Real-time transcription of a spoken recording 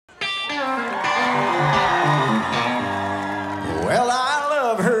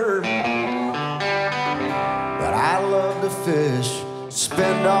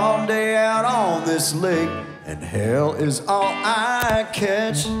this lake, and hell is all I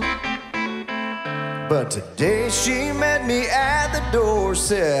catch. But today she met me at the door,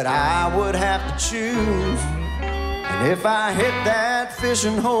 said I would have to choose. And if I hit that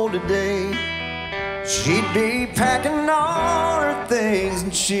fishing hole today, she'd be packing all her things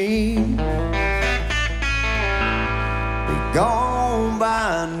and she'd be gone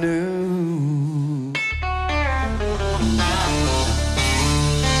by noon.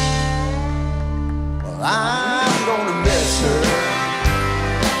 Well, I'm gonna miss her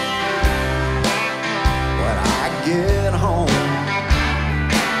when I get home.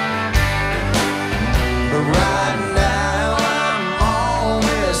 But right now I'm on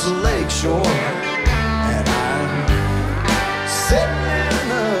this lakeshore, and I'm sitting in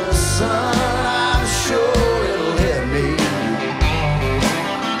the sun. I'm sure it'll hit me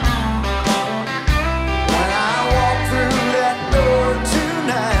when I walk through that door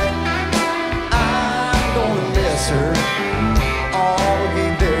tonight. I'm gonna miss her all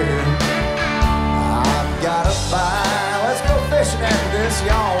week there. I've gotta buy. Let's go fishing after this,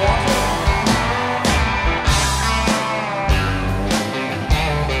 y'all want to?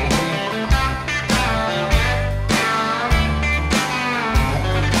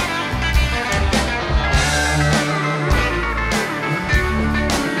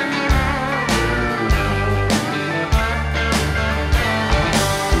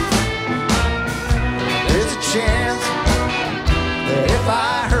 Chance that if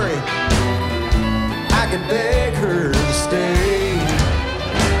I hurry, I can beg her to stay.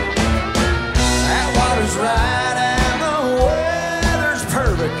 That water's right and the weather's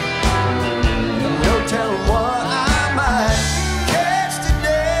perfect. No telling what I might catch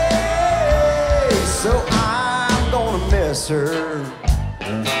today. So I'm gonna miss her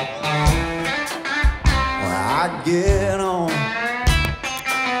when I get home.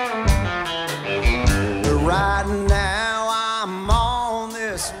 Right now I'm on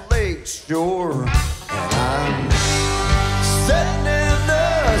this lake shore, and I'm sitting in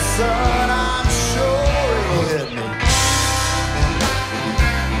the sun. I'm sure it'll hit me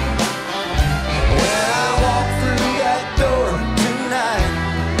when I walk through that door tonight.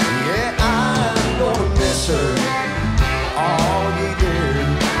 Yeah, I'm gonna miss her all year.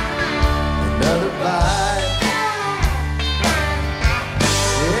 Another bite.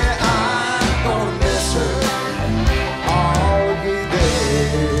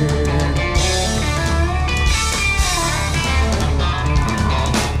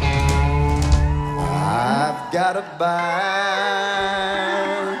 Gotta buy.